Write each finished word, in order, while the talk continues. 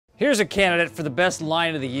Here's a candidate for the best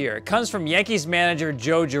line of the year. It comes from Yankees manager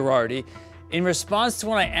Joe Girardi in response to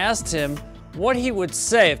when I asked him what he would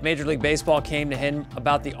say if Major League Baseball came to him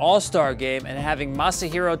about the All-Star game and having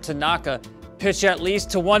Masahiro Tanaka pitch at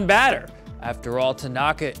least to one batter. After all,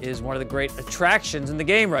 Tanaka is one of the great attractions in the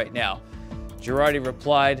game right now. Girardi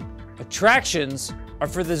replied, "Attractions are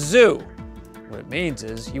for the zoo." What it means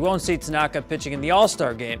is you won't see Tanaka pitching in the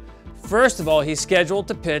All-Star game. First of all, he's scheduled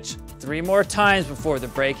to pitch 3 more times before the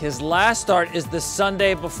break. His last start is the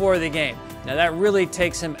Sunday before the game. Now that really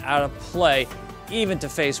takes him out of play, even to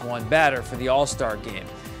face one batter for the All-Star game.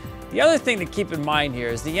 The other thing to keep in mind here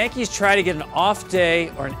is the Yankees try to get an off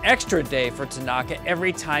day or an extra day for Tanaka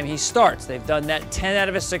every time he starts. They've done that 10 out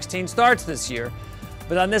of his 16 starts this year.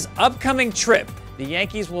 But on this upcoming trip, the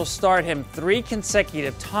Yankees will start him 3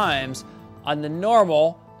 consecutive times on the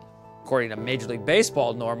normal, according to Major League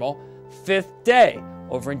Baseball normal, 5th day.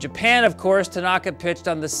 Over in Japan, of course, Tanaka pitched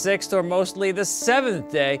on the 6th or mostly the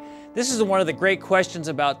 7th day. This is one of the great questions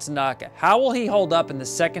about Tanaka. How will he hold up in the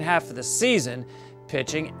second half of the season,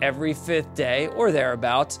 pitching every 5th day or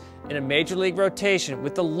thereabouts in a Major League rotation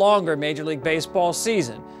with the longer Major League Baseball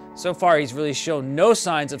season? So far, he's really shown no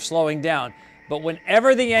signs of slowing down. But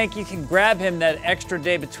whenever the Yankees can grab him that extra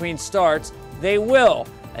day between starts, they will.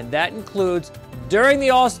 And that includes during the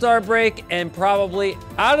All-Star break and probably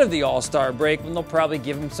out of the All-Star break, when they'll probably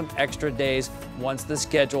give him some extra days once the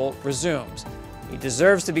schedule resumes. He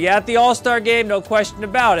deserves to be at the All-Star game, no question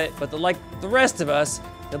about it, but like the rest of us,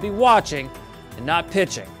 he'll be watching and not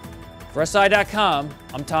pitching. For SI.com,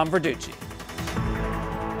 I'm Tom Verducci.